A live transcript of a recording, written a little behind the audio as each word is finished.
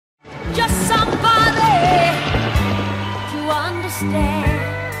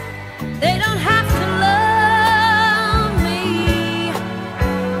understand. They don't have to love me,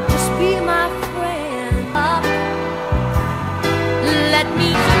 just be my friend. Let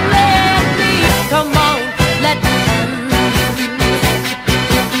me, come on, let me.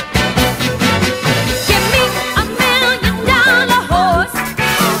 Give me $1 million horse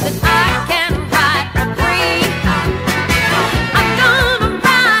that I can ride for free. I'm gonna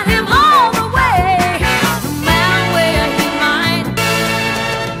ride him all the way, no matter where he might.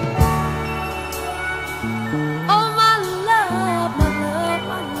 Oh, my love, my love,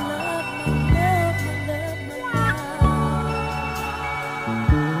 my love, my love, my love, my love.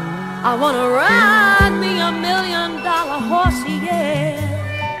 I wanna ride me $1 million horsey, yeah.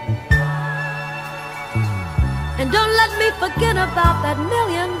 And don't let me forget about that $1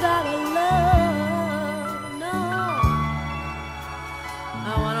 million